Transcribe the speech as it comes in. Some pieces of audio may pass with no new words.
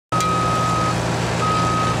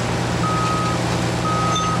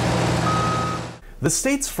The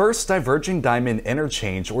state's first Diverging Diamond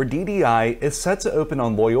Interchange, or DDI, is set to open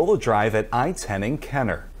on Loyola Drive at I-10 in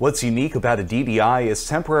Kenner. What's unique about a DDI is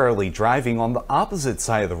temporarily driving on the opposite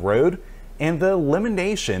side of the road and the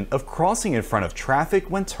elimination of crossing in front of traffic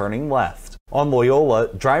when turning left. On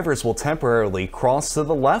Loyola, drivers will temporarily cross to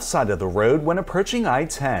the left side of the road when approaching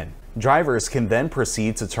I-10. Drivers can then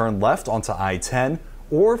proceed to turn left onto I-10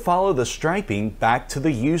 or follow the striping back to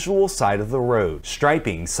the usual side of the road.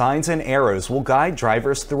 Striping, signs, and arrows will guide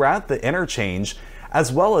drivers throughout the interchange,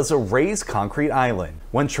 as well as a raised concrete island.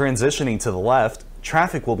 When transitioning to the left,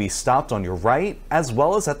 traffic will be stopped on your right as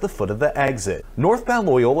well as at the foot of the exit. Northbound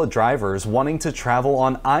Loyola drivers wanting to travel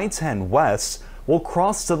on I-10 West will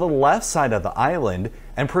cross to the left side of the island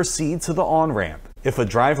and proceed to the on-ramp. If a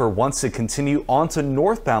driver wants to continue onto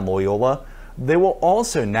northbound Loyola, they will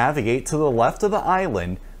also navigate to the left of the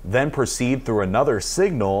island, then proceed through another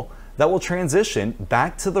signal that will transition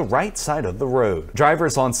back to the right side of the road.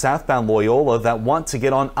 Drivers on southbound Loyola that want to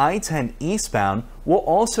get on I-10 eastbound will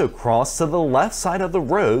also cross to the left side of the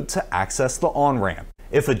road to access the on-ramp.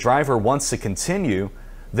 If a driver wants to continue,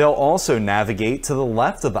 they'll also navigate to the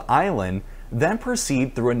left of the island, then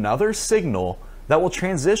proceed through another signal that will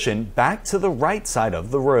transition back to the right side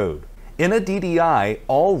of the road. In a DDI,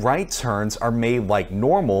 all right turns are made like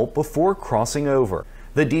normal before crossing over.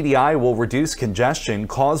 The DDI will reduce congestion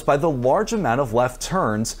caused by the large amount of left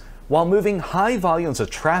turns while moving high volumes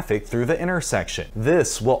of traffic through the intersection.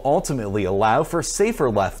 This will ultimately allow for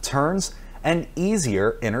safer left turns and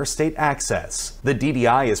easier interstate access. The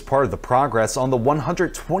DDI is part of the progress on the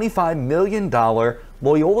 $125 million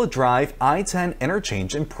Loyola Drive I-10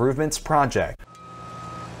 Interchange Improvements Project.